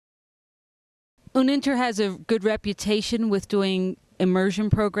UNINTER has a good reputation with doing immersion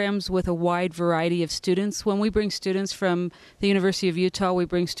programs with a wide variety of students. When we bring students from the University of Utah, we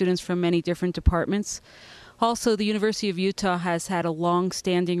bring students from many different departments. Also, the University of Utah has had a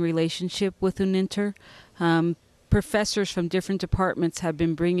long-standing relationship with UNINTER. Professors from different departments have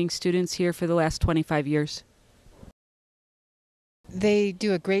been bringing students here for the last 25 years. They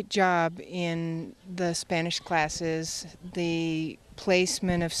do a great job in the Spanish classes. The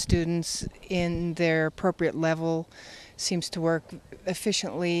placement of students in their appropriate level seems to work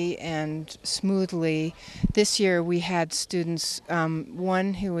efficiently and smoothly. This year we had students,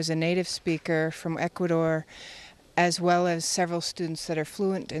 one who was a native speaker from Ecuador, as well as several students that are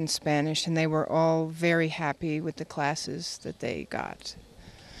fluent in Spanish, and they were all very happy with the classes that they got.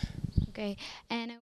 Okay, and